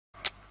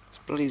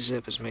Bloody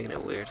zip is making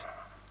it weird.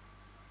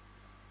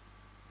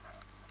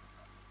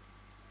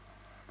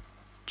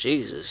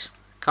 Jesus.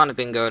 Can't have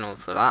been going on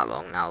for that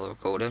long now, the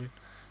recording.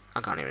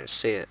 I can't even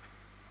see it.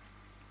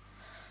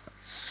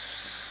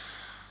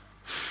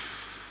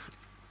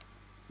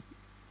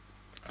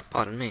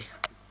 Pardon me.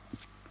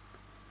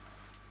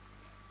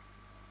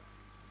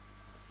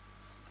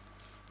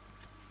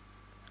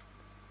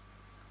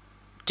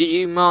 Do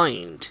you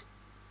mind?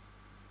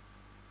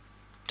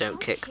 Don't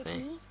kick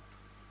me.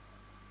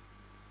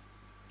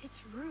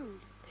 It's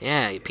rude.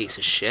 Yeah, you piece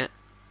of shit.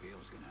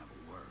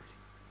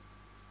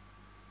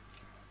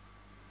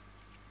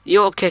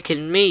 You're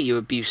kicking me, you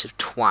abusive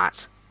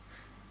twat.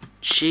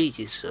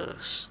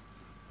 Jesus.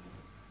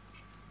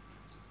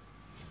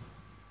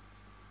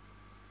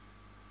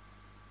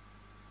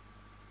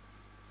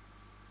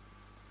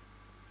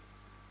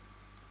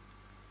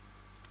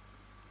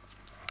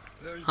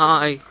 There's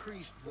Hi.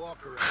 increased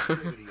walker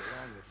activity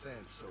along the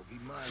fence, so be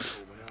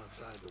mindful when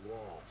outside the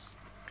walls.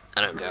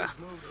 I don't care.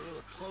 Moved a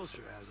little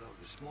closer as of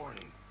this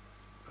morning.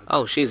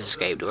 Oh, she's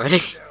escaped already.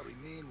 Necessarily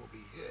mean we'll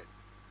be hit.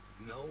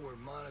 No, we're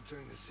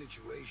monitoring the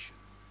situation.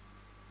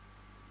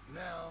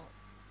 Now,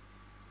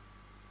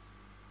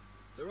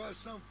 there are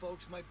some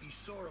folks might be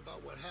sore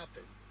about what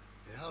happened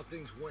and how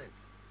things went.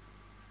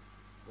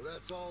 Well,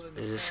 that's all in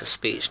the Is this a past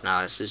speech? now.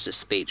 No, this is a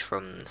speech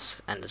from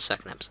the end of the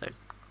second episode.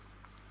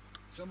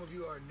 Some of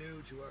you are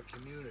new to our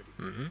community.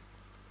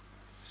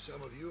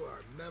 Some of you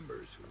are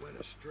members who went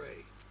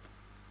astray.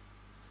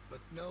 But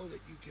know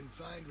that you can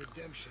find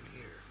redemption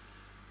here.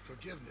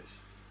 Forgiveness.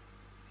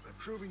 By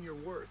proving your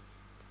worth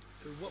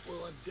through what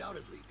will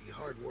undoubtedly be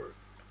hard work.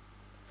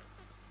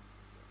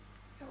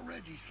 You know,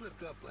 Reggie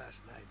slipped up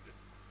last night, but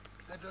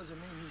that doesn't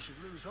mean he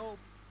should lose hope.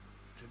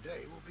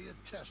 Today will be a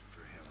test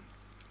for him.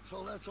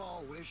 So let's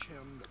all wish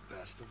him the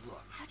best of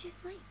luck. How'd you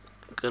sleep?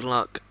 Good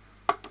luck,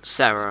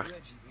 Sarah.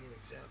 Reggie be an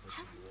example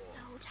I to was you all.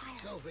 so tired.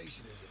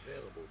 Salvation is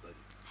available, but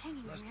I didn't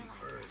even must be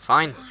realize earned. it.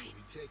 Fine. We'll be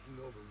taking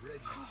over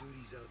Reggie's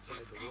duties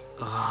outside the walls.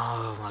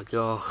 Oh my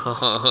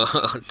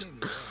god.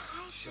 Continue on,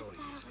 I just showing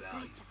thought his it was nice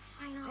value. to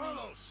finally...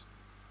 Carlos,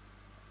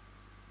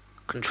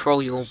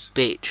 Control your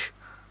bitch.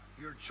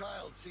 your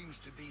child seems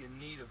to be in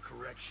need of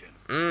correction.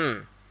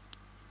 I'm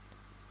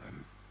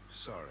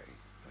sorry.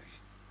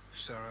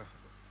 Sarah,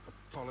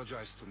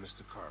 apologize to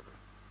Mr. Carver.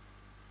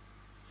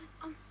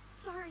 I'm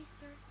sorry,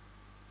 sir.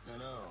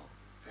 No,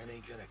 that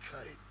ain't gonna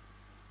cut it.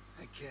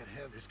 I can't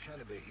have this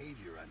kind of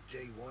behavior on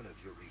day one of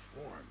your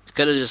reform.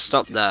 Could have just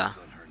stopped there.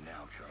 Discipline her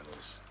now,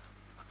 Carlos.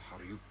 How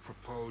do you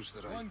propose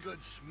that I... One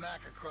good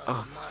smack across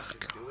Oh the mouth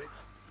should do it.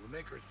 Will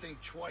make her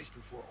think twice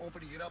before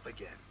opening it up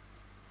again.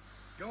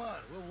 Come on,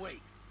 we'll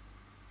wait.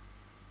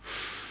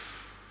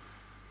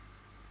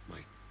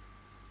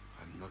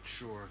 I'm not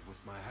sure with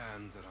my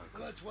hand that I Well,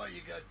 could... that's why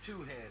you got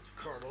two hands,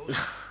 Carlos.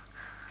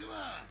 Come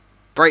on.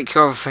 Break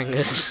your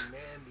fingers.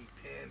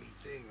 Namby-pamby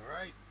thing,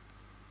 alright?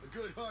 A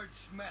good hard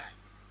smack.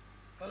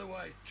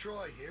 Otherwise,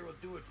 Troy here will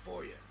do it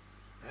for you.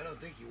 I don't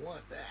think you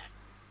want that.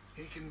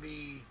 He can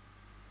be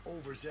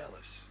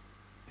overzealous.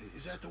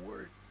 Is that the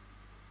word?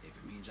 If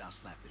it means I'll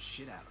slap the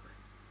shit out of her,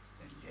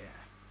 then yeah.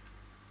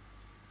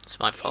 It's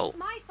my fault. It's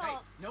my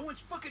fault. Hey, no one's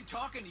fucking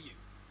talking to you.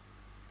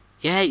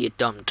 Yeah, you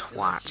dumb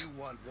Unless twat. you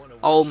want one of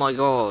Oh what my she's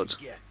god. about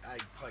to get,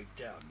 I'd pipe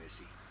down,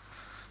 Missy.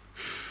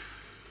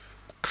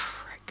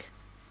 Prick.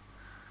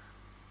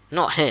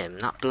 Not him,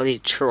 that bloody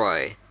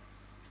Troy.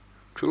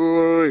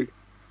 Troy!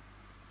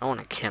 I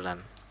want to kill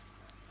him.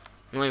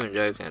 I'm not even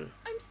joking.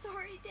 I'm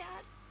sorry, Dad.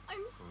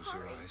 I'm Close sorry.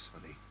 your eyes,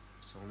 honey.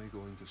 It's only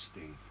going to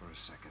sting for a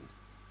second.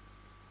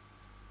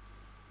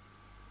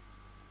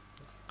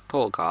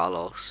 Poor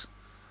Carlos.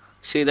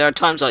 See, there are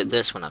times like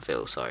this when I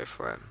feel sorry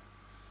for him.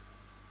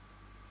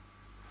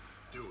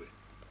 Do it.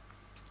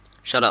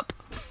 Shut up.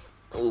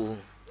 Ooh.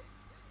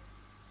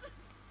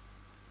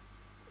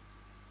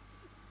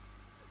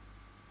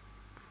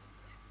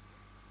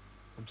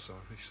 I'm sorry,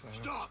 Sarah.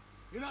 Stop!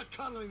 You're not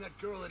cuddling that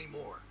girl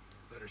anymore.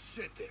 Let her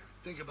sit there.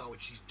 Think about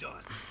what she's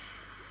done.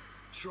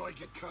 Troy,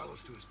 get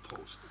Carlos to his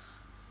post.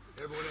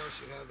 Everyone else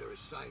should have their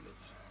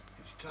assignments.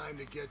 It's time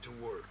to get to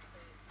work.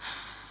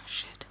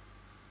 Shit.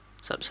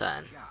 It's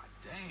upsetting. God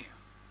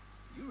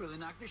damn. You really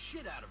knocked the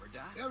shit out of her,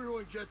 Doc.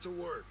 Everyone get to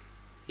work.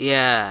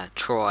 Yeah,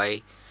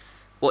 Troy.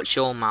 Watch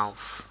your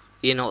mouth.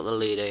 You're not the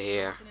leader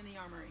here. Working in the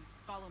armory.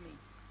 Follow me.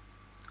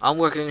 I'm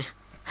working.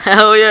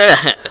 Hell yeah!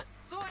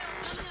 Soil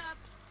coming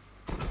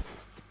up.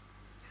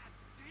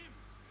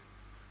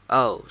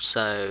 Oh,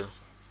 so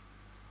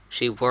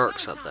she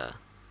works up there.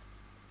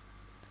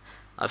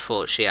 I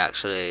thought she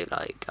actually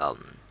like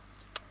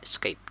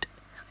escaped,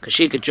 cause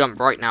she could jump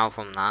right now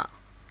from that.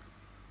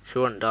 She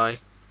wouldn't die.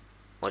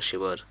 Well, she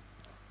would.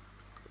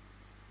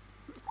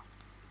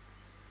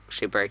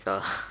 She'd break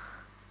her.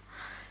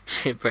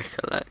 She'd break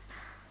her leg.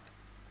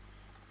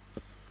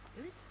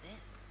 Who's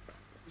this?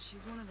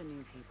 She's one of the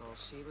new people.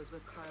 She was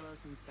with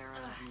Carlos and Sarah.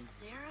 and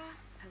Sarah?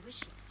 I wish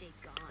she'd stayed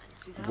gone.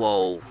 she's had a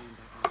Whoa. hard time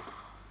back home.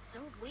 So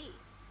have we.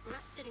 We're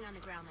not sitting on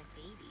the ground like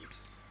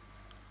babies.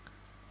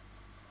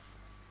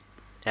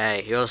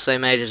 Hey, you're the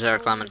same age as her,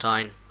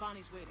 Clementine.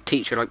 Bonnie's waiting.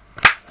 Teach her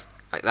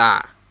like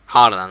that.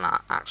 Harder than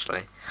that,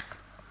 actually.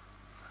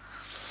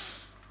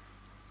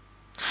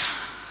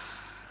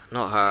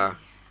 Not her.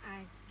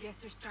 I guess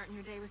you're starting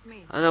your day with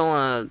me. I don't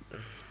want to.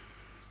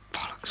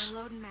 Bollocks. We're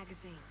loading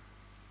magazines.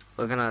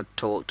 We're gonna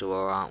talk to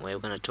her, aren't we?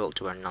 We're gonna talk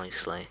to her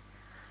nicely.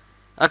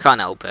 I can't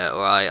help it,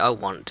 alright? I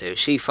want to.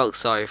 She felt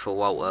sorry for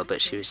Walter,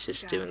 but she was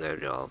just doing her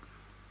job.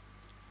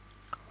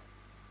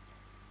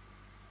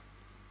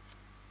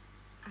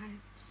 I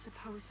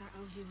suppose I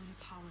owe you an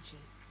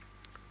apology.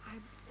 I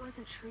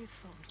wasn't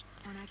truthful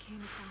when I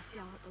came across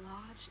y'all at the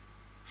lodge,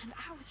 and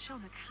I was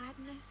shown a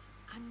kindness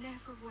I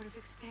never would have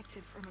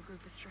expected from a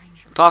group of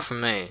strangers. Apart from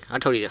me, I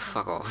told you to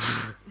fuck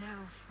off.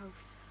 Now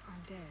folks are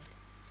dead,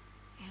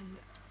 and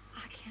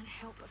I can't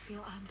help but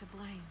feel I'm to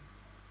blame.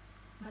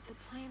 But the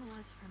plan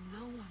was for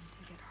no one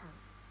to get hurt.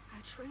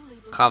 I truly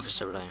believe Carver's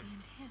that to was blame. the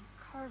intent.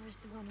 Carver's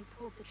the one who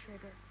pulled the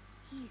trigger.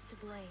 He's to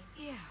blame.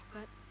 Yeah,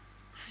 but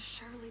I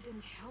surely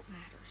didn't help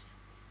matters.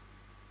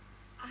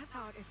 I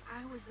thought if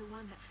I was the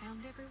one that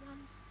found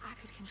everyone, I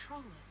could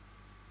control it.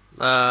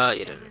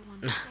 You didn't.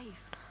 Everyone's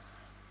safe.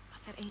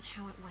 But that ain't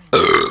how it went.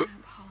 I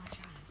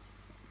apologize.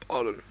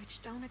 Pardon.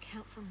 Which don't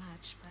account for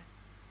much, but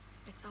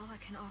it's all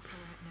I can offer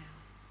right now.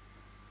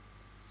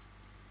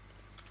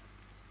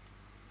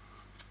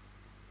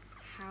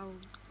 How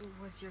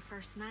was your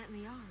first night in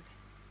the yard?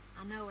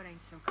 I know it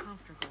ain't so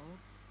comfortable.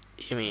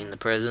 You mean the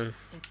prison?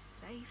 It's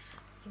safe.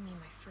 You mean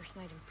my first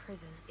night in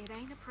prison? It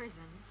ain't a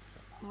prison.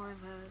 More of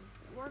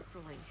a work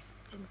release.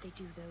 Didn't they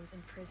do those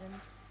in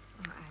prisons?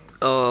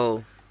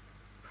 Oh,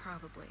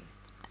 Probably.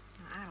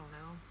 I don't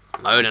know.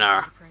 I'm owning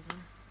her.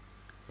 Prison.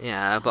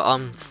 Yeah, but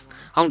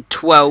I'm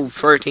 12,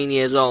 13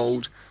 years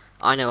old.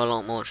 I know a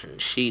lot more than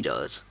she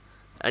does.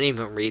 I didn't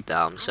even read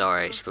that. I'm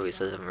sorry. She probably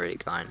says I'm really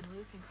kind. When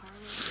Luke and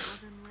Carlos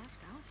and all them left,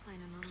 I was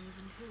planning on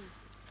leaving too.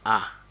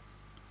 Ah,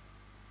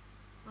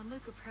 When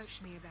Luke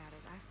approached me about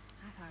it, I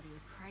thought he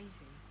was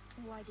crazy.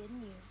 Why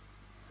didn't you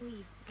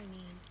leave? I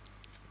mean,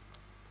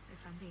 If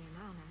I'm being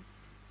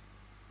honest,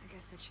 I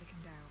guess I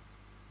chickened out.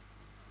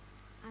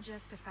 I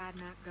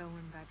justified not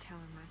going by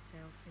telling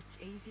myself it's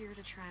easier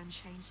to try and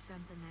change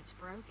something that's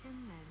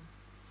broken than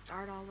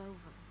start all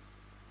over.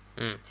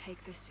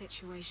 Take this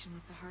situation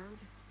with the herd.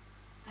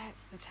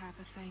 That's the type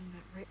of thing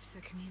that rips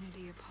a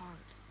community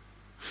apart.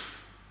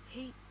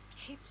 He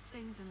keeps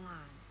things in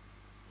line.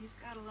 He's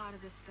got a lot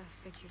of this stuff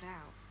figured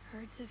out.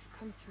 herds have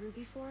come through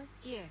before?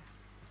 Yeah,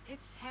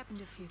 it's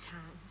happened a few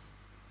times.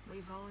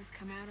 We've always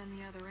come out on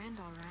the other end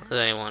all right. has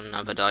anyone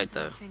ever died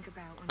Something though? to think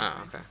about when Oh,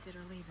 I okay. consider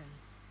leaving.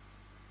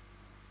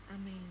 I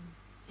mean,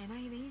 it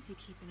ain't easy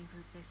keeping a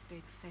group this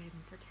big fed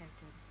and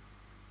protected.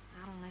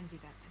 I don't envy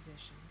that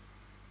position.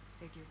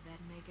 Figured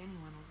that'd make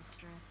anyone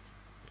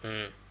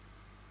overstressed.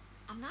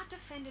 I'm not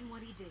defending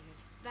what he did.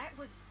 That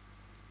was...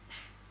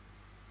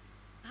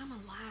 I'm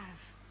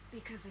alive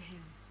because of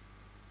him.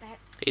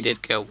 That's He did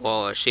just kill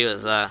Walter. She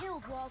was there.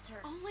 Killed Walter,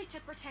 only to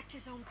protect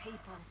his own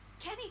people.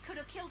 Kenny could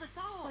have killed us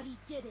all. but he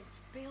didn't.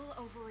 Bill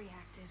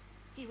overreacted.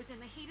 He was in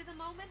the heat of the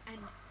moment, and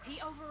he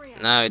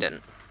overreacted. No, he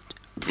didn't.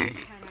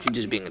 Had You're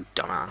just being a ideas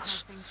about how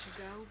dumbass. things should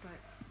go, but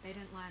they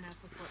didn't line up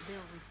with what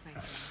Bill was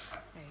thinking.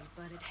 They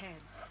butted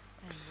heads.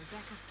 Then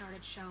Rebecca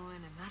started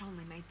showing, and that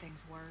only made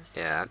things worse.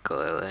 Yeah,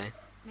 clearly.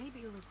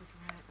 Maybe Luke was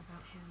right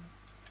about him.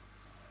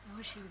 I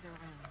wish he was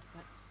around,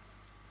 but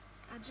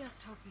I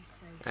just hope he's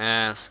safe.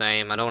 Yeah,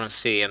 same. I don't want to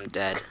see him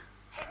dead.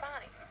 Hey,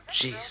 Bonnie, is that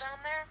Jeez. girl down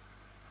there?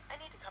 I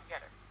need to come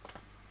get her.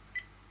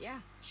 Yeah,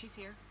 she's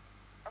here.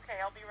 Okay,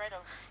 I'll be right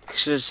over. You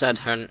should have said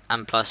her,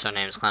 and plus her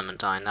name's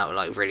Clementine. That would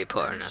like really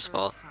put her in I'm a sure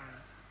spot. it's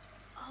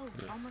fine.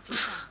 Oh, almost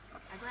forgot.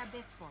 I grabbed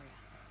this for you.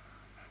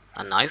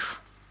 A knife?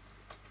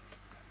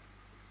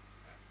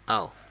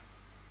 Oh.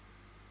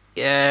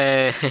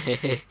 Yay!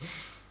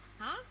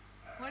 Huh?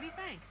 What do you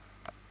think?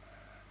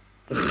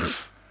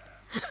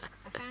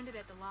 I found it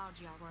at the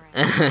lodge y'all were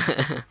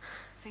at.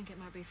 Think it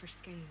might be for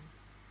skiing.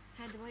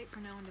 Had to wait for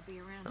no one to be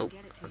around Oh, to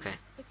get it to okay. you.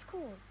 It's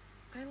cool.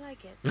 I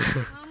like it.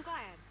 Well, I'm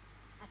glad.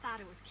 I thought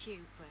it was cute,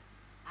 but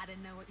I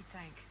didn't know what you'd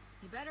think.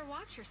 You better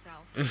watch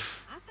yourself.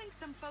 I think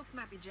some folks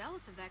might be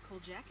jealous of that cool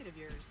jacket of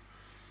yours.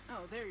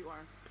 Oh, there you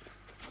are.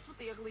 What's with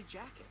the ugly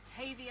jacket?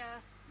 Tavia,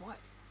 What?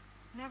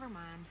 never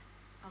mind.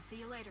 I'll see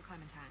you later,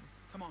 Clementine.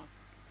 Come on.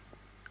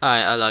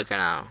 Alright, I like her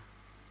now.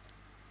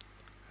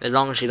 As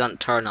long as she doesn't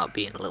turn up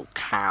being a little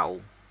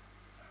cow.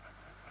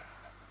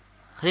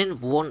 I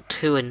didn't want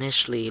to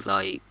initially,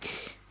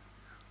 like,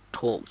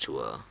 talk to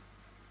her.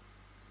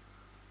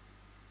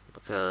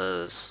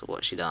 Because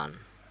what she done?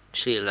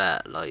 She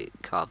let, like,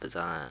 carpets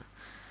on it.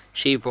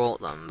 She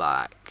brought them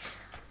back.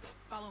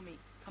 Follow me.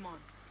 Come on.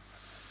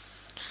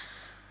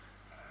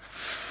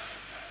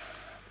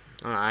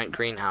 Alright,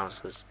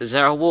 greenhouses. Is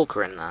there a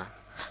walker in there?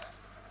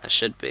 There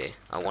should be.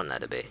 I want there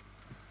to be.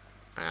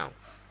 Ow.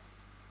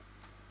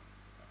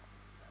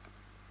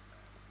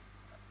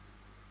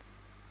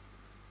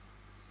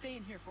 Stay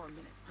in here for a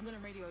minute. I'm gonna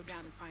radio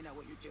down and find out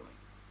what you're doing.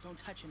 Don't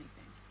touch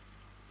anything.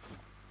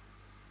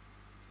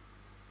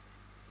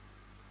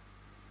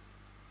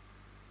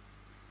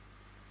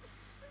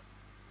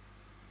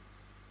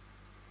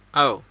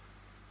 Oh.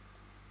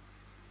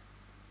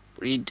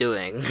 What are you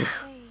doing? Hey,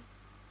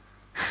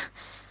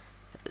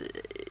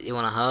 You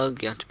want a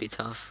hug? You have to be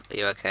tough. Are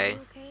you okay? you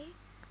okay?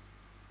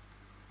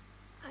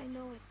 I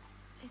know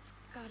it's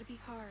gotta be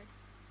hard.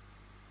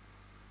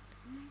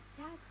 My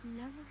dad's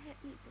never hit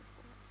me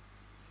before.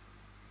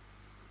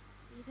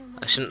 Even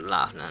when I shouldn't was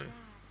laugh, my then. dad.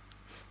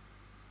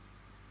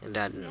 Your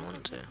dad didn't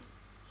want to.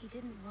 He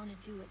didn't want to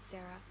do it,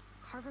 Sarah.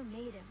 Carver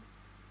made him.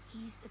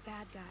 He's the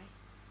bad guy,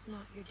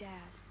 not your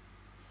dad.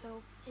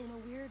 So, in a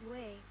weird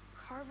way,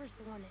 Carver's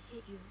the one that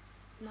hit you,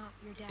 not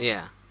your dad.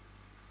 Yeah.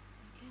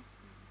 I guess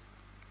so.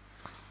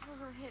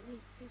 Carver hit me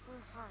super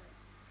hard,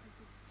 because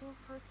it still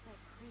hurts like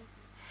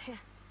crazy.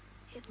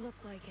 It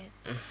looked like it.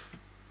 Thanks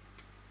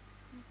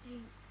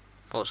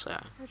What's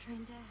that? for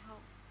trying to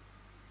help.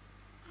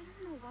 I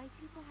don't know why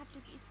people have to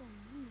be so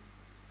mean.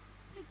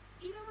 Like,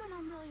 even when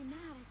I'm really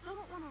mad, I still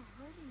don't want to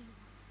hurt anyone.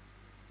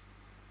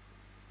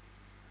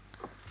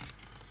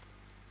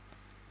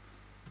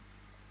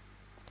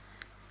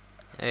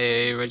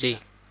 Hey, Reggie.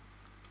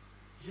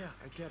 Yeah,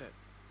 I get it.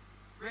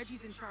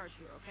 Reggie's in charge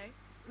here, okay?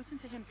 Listen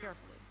to him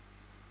carefully.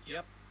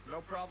 Yep,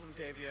 no problem,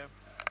 Tavia.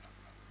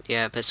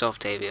 Yeah, piss off,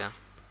 Tavia.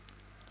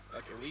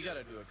 Okay, we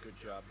gotta do a good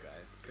job,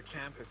 guys. The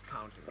camp is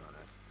counting on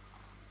us.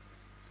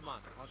 Come on,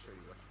 I'll show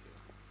you what to do.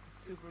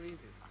 It's super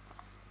easy.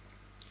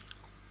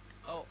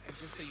 Oh, and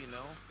just so you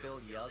know, Phil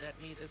yelled at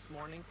me this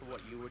morning for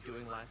what you were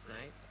doing last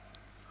night.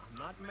 I'm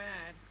not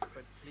mad,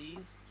 but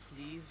please,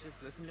 please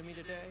just listen to me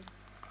today.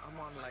 I'm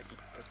on, like, the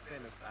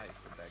thinnest ice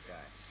with that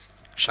guy.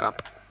 Shut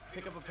up.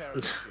 Pick up a pair of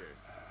your shears.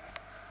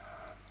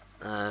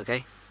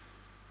 Okay.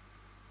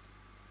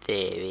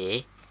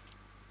 Theory.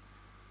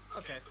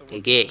 Okay, so Okay.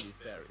 we're getting these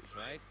berries,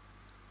 right?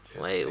 Just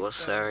Wait, pick what's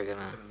them, Sarah put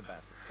gonna... them in the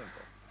basket.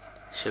 Simple.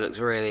 She looks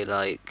really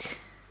like...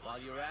 While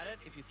you're at it,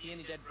 if you see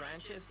any dead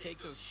branches,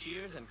 take those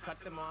shears and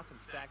cut them off and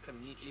stack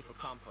them neatly for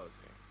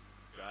composting.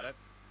 Got it?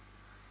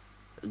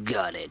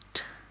 Got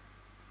it.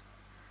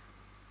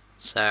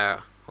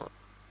 Sarah.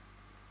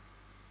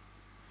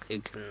 You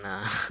can,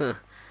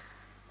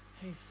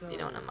 Hey, so... you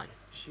don't know mine.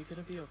 Is she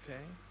gonna be okay?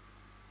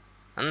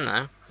 I don't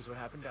know. Because what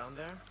happened down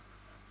there?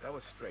 That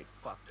was straight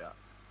fucked up.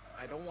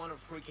 I don't want her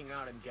freaking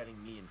out and getting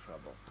me in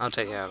trouble. I'll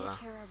take care I'll of her.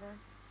 take care of her.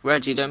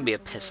 Reggie, don't be a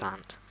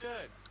pissant.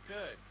 Good,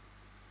 good.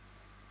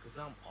 Because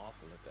I'm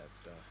awful at that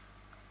stuff.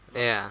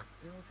 Yeah.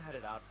 Bill's had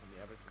it out for me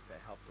ever since I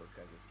helped those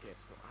guys escape,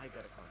 so I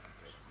gotta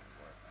concentrate on my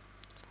work.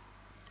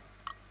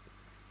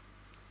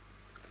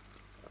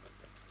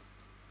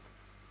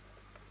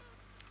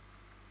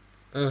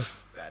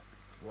 That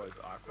was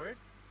awkward.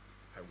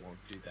 I won't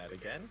do that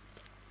again.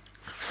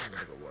 I'm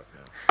gonna go work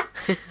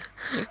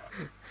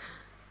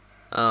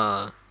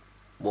now.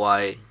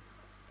 Why?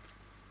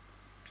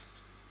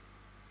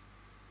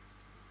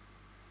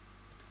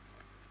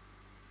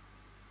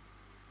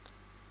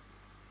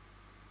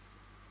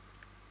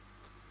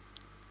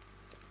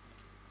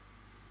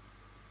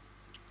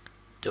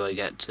 Do I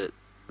get to...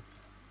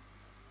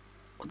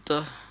 What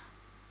the...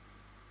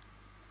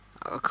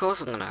 Of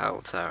course I'm gonna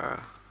help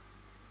Tara.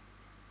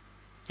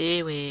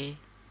 Theory.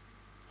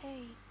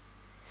 Hey.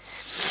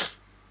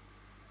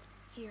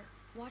 Here,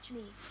 watch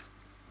me.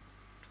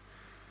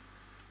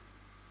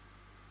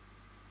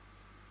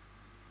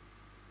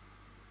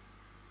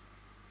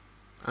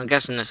 I'm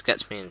guessing this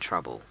gets me in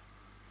trouble.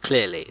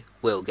 Clearly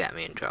will get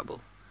me in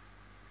trouble.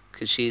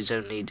 Because she's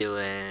only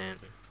doing...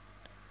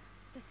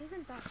 This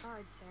isn't that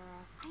hard,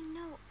 Sarah. I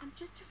know. I'm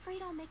just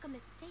afraid I'll make a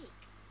mistake.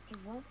 It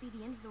won't be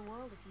the end of the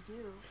world if you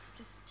do.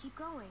 Just keep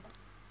going.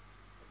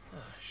 Oh,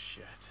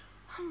 shit.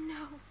 Oh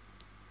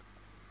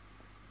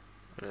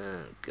no.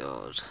 Oh,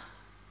 God.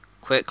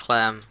 Quick,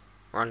 Clem.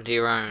 Run to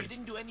your own. You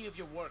didn't do any of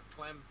your work,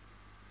 Clem.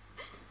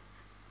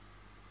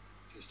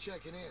 Just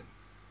checking in.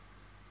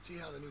 See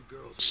how the new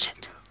girls are Shit.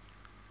 picking up.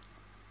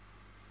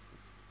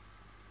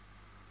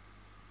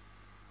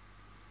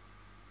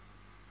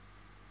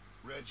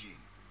 Reggie,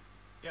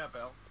 Yeah,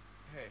 Bill.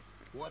 Hey.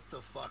 what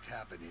the fuck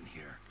happened in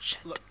here?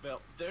 Shit. Look,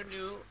 Bill, they're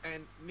new,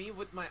 and me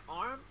with my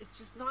arm, it's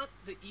just not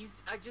the easy.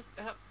 I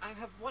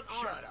have one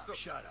arm. Shut up, so-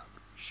 shut up.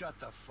 Shut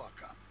the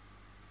fuck up.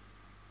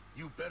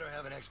 You better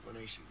have an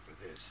explanation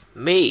for this.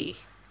 Me?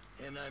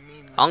 And I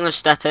mean... I'm gonna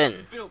step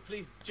in. Bill,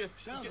 please, just.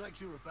 Sounds like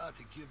you're about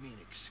to give me an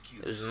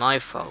excuse. It was my I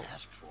fault.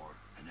 asked for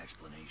an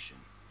explanation.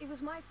 It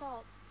was my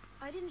fault.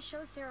 I didn't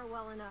show Sarah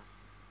well enough.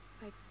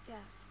 I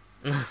guess.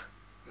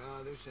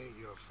 No, this ain't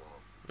your fault.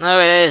 No,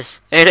 it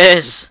is. It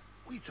is.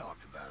 We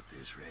talked about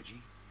this,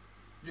 Reggie.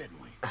 Didn't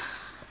we?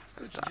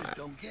 But you just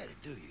don't get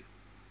it, do you?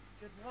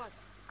 Did what?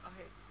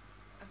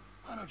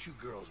 Why don't you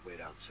girls wait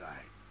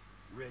outside?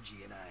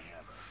 Reggie and I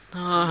have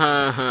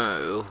a...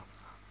 No.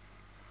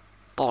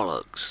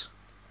 Bollocks.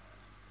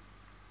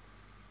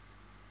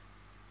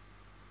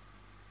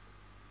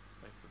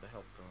 Thanks for the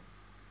help, Jones.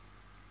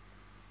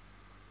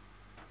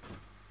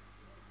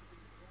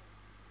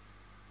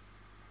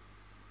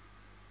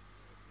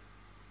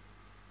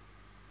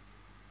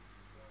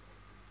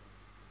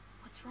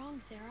 What's wrong,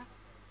 Sarah?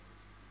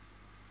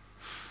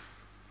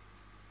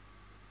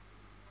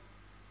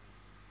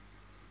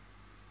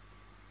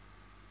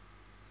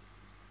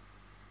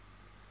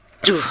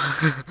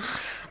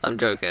 I'm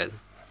joking.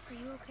 Are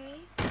you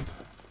okay?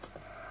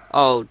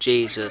 Oh,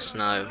 Jesus,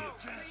 no.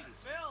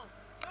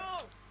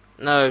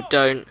 No,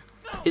 don't.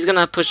 He's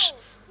gonna push.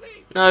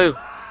 No,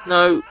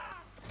 no.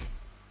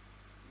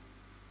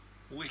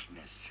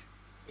 Weakness,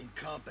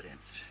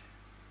 incompetence.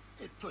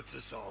 It puts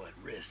us all at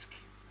risk,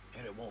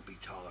 and it won't be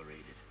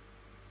tolerated.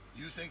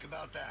 You think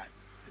about that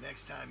the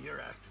next time you're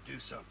asked to do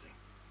something.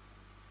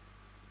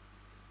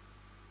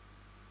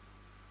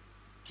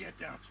 Get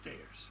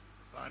downstairs.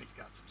 Bonnie's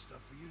got some stuff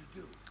for you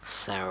to do.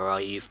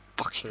 Sarah, you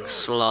fucking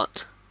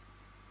slut.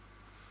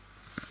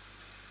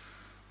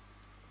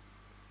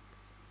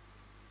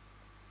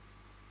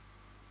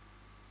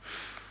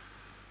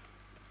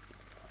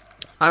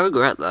 I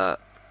regret that.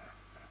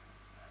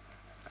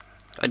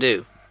 I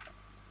do.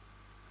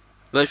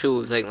 Most people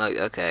would think like,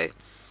 okay,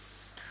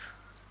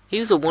 he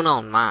was a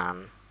one-armed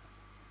man.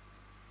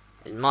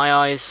 In my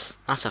eyes,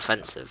 that's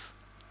offensive.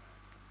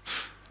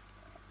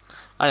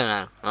 I don't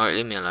know. Alright,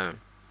 leave me alone.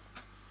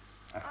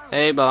 Oh,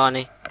 Hey,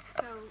 Barney.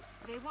 so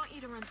they want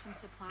you to run some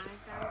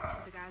supplies out to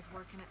the guys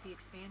working at the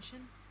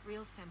expansion?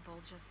 Real simple,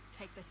 just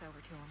take this over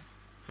to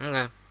them.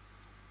 Okay.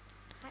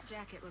 That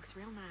jacket looks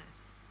real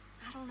nice.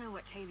 I don't know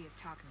what Tavia's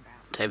talking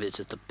about. Tavia's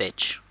just a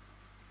bitch.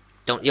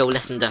 Don't you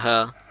listen to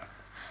her.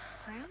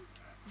 Clem,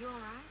 you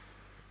alright?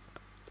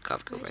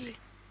 Gotta go ready.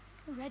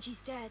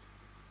 Reggie's dead.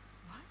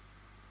 What?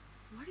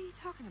 What are you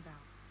talking about?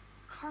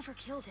 Carver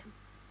killed him.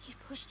 He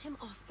pushed him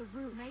off the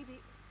roof. Maybe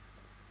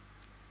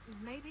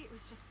it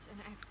was just an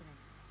accident.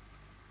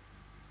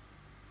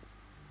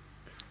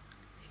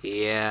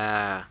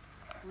 Yeah.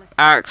 Listen,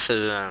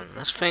 Accident.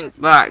 Let's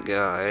think back,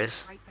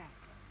 guys. right back.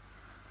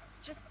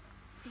 Just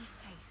be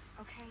safe,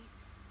 okay?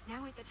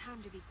 Now ain't the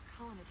time to be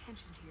calling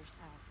attention to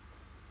yourself.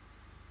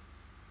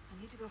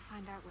 I need to go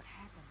find out what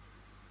happened.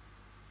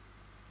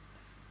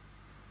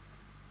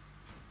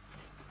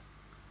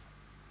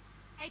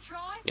 Hey, Troy?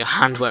 Your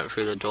hand went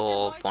through the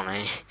door,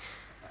 Bonnie.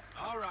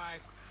 All right.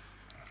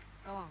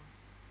 Go on.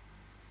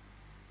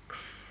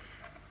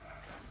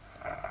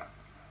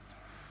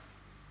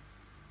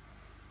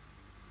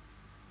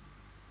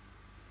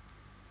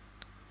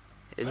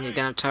 Isn't he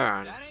gonna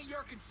turn? That ain't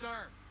your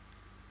concern.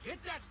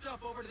 Get that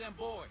stuff over to them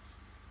boys.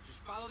 Just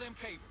follow them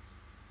cables.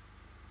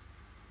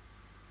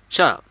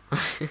 Shut up.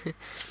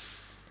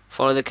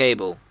 Follow the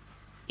cable.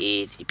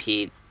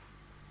 ETP.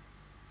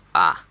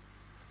 Ah.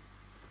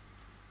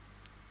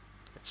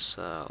 It's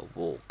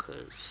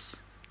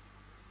walkers.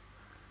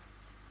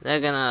 They're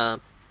gonna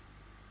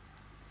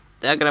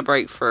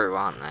break through,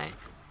 aren't they?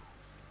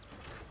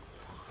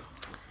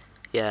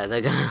 Yeah,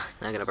 they're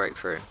gonna break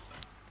through.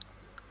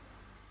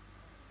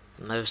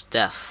 Most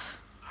deaf.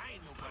 I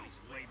ain't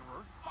nobody's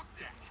laborer. Fuck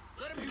that.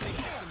 Let them do this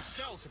shit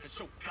themselves if it's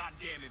so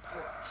goddamn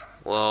important.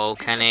 Whoa,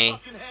 Kenny.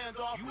 Fucking hands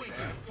off You me, ain't man.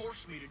 gonna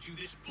force me to do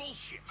this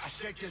bullshit. I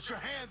said get your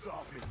hands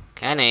off me.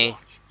 Kenny.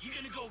 What? You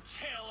gonna go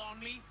tell on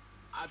me?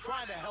 I'm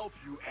trying to help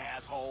you,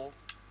 asshole.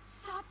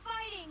 Stop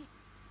fighting!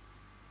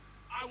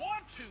 I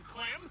want to,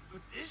 Clem,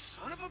 but this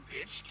son of a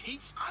bitch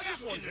keeps I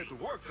just want to tempting get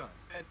the me. work done.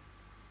 And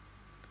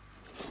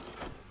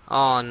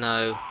Oh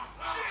no.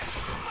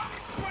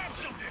 Grab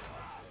something.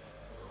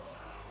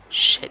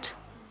 Shit.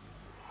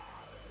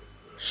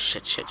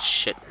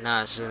 Shit.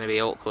 No, this is gonna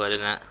be awkward,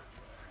 isn't it?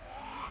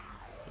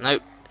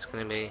 Nope. It's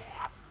gonna be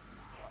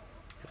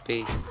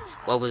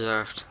well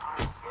reserved.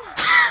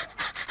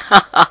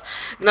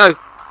 No!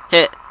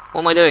 Hit!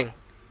 What am I doing?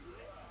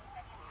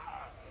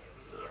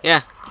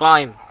 Yeah,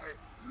 climb.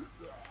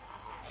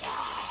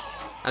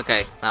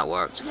 Okay, that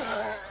worked.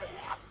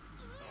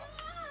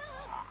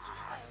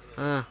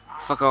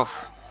 Fuck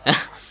off.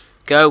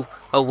 Go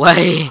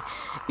away!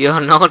 You're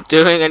not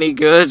doing any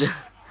good.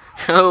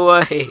 Go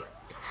away.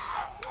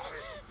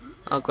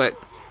 Oh, quick.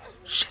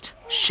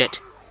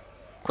 Shit.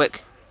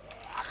 Quick.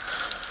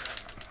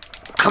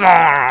 Come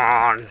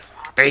on!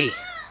 B.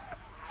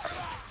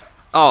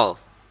 Oh,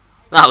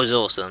 that was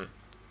awesome.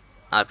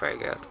 That's pretty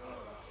good.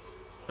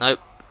 Nope.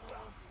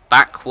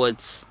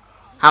 Backwards.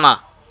 Hammer.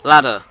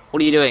 Ladder.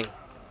 What are you doing?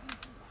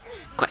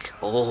 Quick.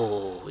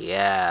 Oh,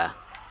 yeah.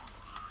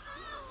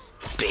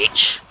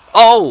 Bitch.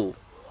 Oh!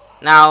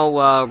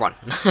 Now, run.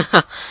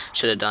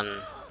 Should have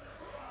done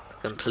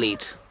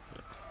complete.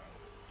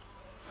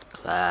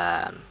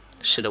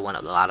 Should have went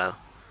up the ladder.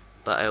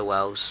 But oh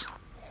wells.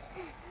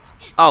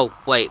 Oh,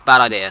 wait.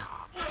 Bad idea.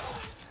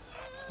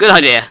 Good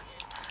idea.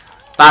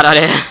 Bad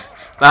idea.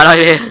 Bad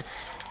idea.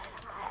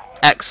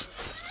 X.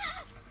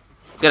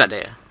 Good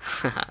idea.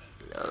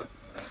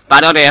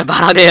 Bad idea.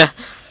 Bad idea.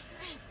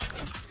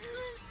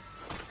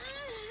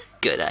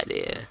 Good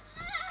idea.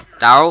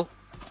 Daryl?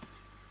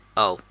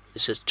 Oh,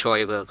 it's just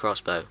Troy with a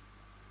crossbow.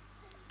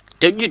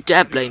 Don't you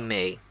dare blame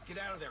me. Get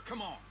out of there,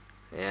 come on.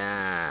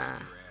 Yeah.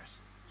 Your ass.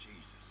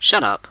 Jesus.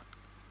 Shut up.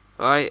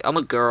 Alright, I'm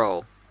a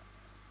girl.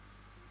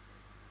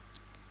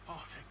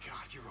 Oh, thank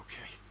God you're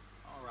okay.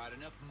 All right,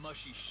 enough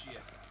mushy shit.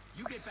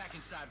 You get back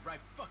inside right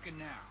fucking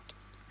now.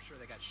 I'm sure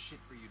they got shit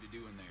for you to do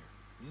in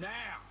there.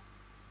 Now!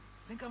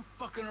 Think I'm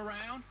fucking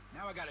around?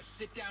 Now I gotta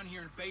sit down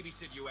here and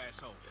babysit you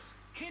assholes.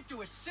 Can't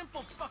do a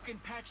simple fucking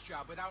patch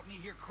job without me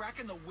here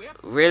cracking the whip.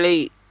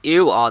 Really?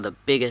 You are the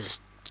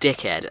biggest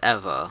dickhead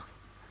ever.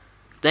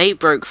 They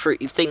broke through.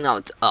 You think that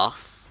was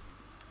us?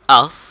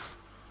 Us?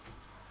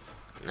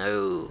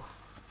 No.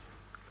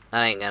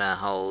 That ain't gonna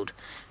hold.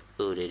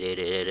 They're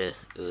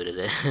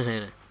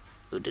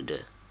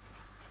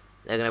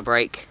gonna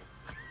break.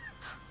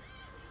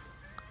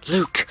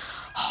 Luke!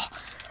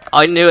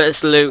 I knew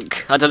it's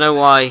Luke. I don't know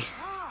why.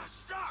 Ah,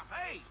 stop!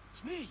 Hey,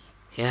 it's me.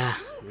 Yeah,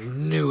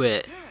 knew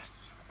it.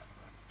 Yes.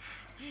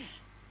 Man,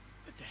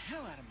 get the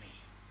hell out of me.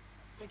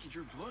 Think you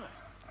drew blood.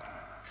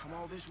 Come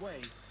all this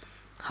way.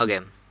 Hug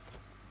him.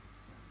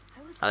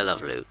 I was I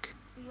love worried. Luke.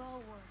 We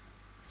all were.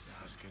 No,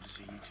 it's good to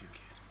see you too,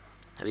 kid.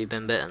 Have you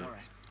been bitten?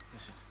 Alright,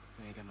 listen,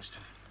 we ain't got much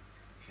time.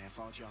 Okay, I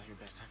followed y'all here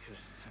best I could.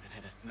 I haven't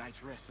had a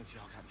night's rest since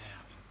y'all got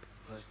down.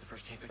 Well, it's the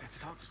first chance I got to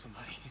talk to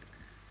somebody.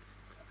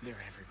 They're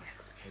everywhere.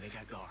 Okay, they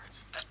got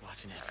guards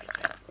watching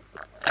everything.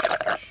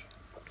 Shh.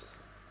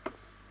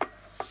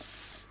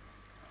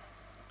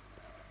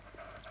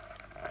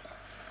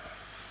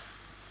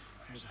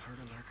 There's a herd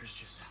of lurkers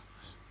just south of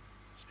us.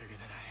 It's bigger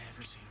than I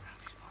ever seen around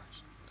these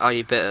parts. Are you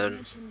He bitten?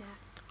 mentioned that.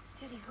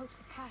 Said he hopes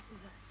it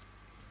passes us.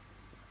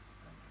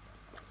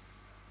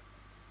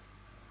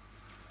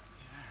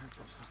 Yeah, I heard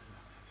folks talking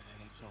about that, but it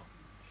ain't so.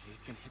 Okay,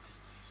 it's gonna hit this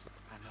place.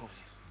 I know it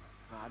is.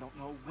 I don't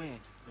know when,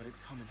 but it's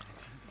coming and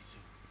it's gonna be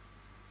soon.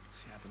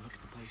 See, I've been looking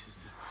for places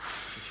to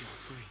get you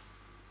all free,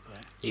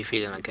 but You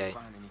feeling I okay?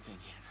 didn't find anything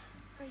yet.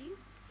 Are you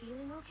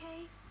feeling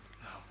okay?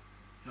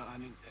 No, I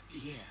mean,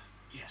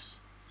 yes.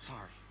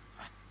 Sorry.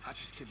 I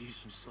just could use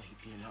some sleep,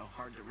 you know.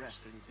 Hard to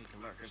rest when you think a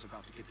lurker's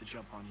about to get the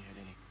jump on you at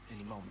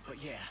any moment.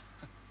 But yeah,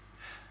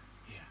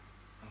 yeah,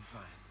 I'm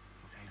fine.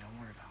 Okay, don't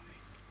worry about me.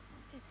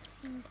 It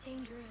seems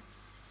dangerous.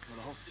 Well,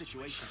 the whole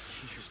situation's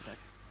dangerous, but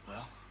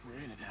well, we're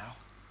in it now.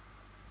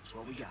 That's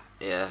what we got.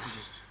 Yeah.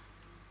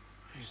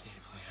 We just need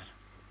a plan.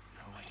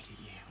 No way to get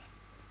you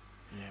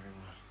and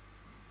everyone.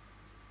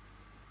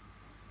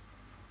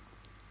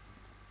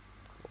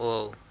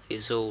 Whoa,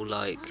 he's all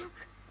like.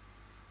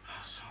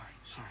 Oh, sorry.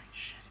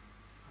 Shit.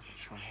 Okay,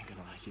 Troy ain't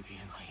gonna like you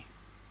being late.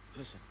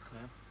 Listen,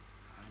 Clem,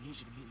 I need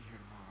you to meet me here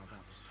tomorrow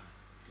about this time,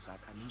 because I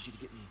need you to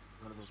get me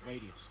one of those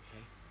radios, okay?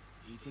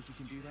 Do you think you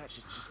can do that?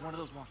 Just one of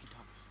those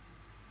walkie-talkies.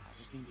 I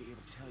just need to be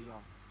able to tell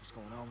y'all what's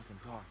going on with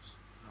them cars.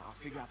 I'll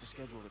figure out the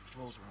schedule the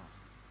patrols are on.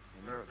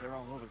 And they're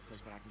all over the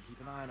place, but I can keep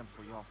an eye on them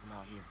for y'all from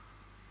out here.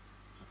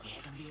 Look, we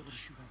ain't gonna be able to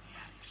shoot on the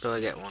out of here. Do I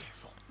get be one?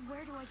 Careful.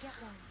 Where do I get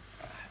one?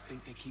 I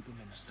think they keep them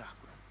in the stock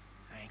room.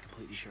 I ain't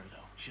completely sure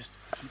though. Just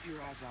keep your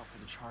eyes out for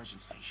the charging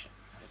station.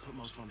 They put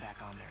most of them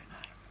back on there at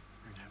night.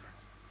 Remember,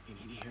 you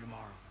need me here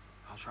tomorrow.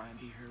 I'll try and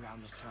be here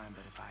around this time,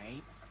 but if I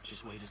ain't,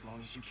 just wait as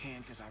long as you can,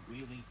 because I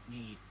really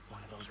need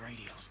one of those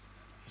radios.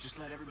 And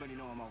just let everybody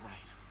know I'm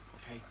alright,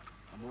 okay?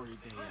 I'm worried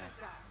they,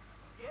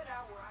 Get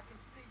out where I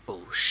can see.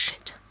 Oh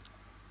shit.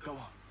 Go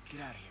on, get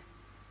out of here.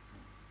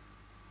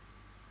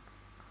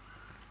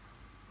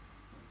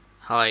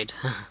 Hide.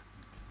 The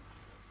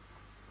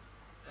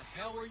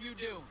hell were you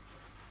doing?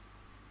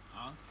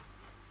 Huh?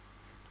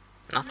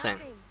 Nothing.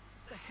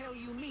 The hell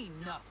you mean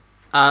nothing?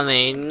 I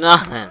mean I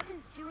nothing.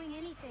 wasn't doing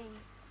anything.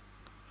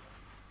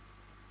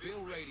 Bill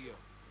Radio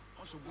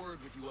wants a word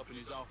with you up in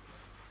his office.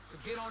 So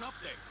get on up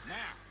there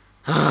now.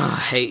 I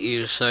hate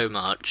you so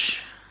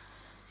much.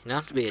 You don't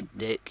have to be a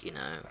dick, you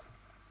know.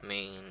 I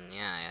mean,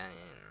 yeah.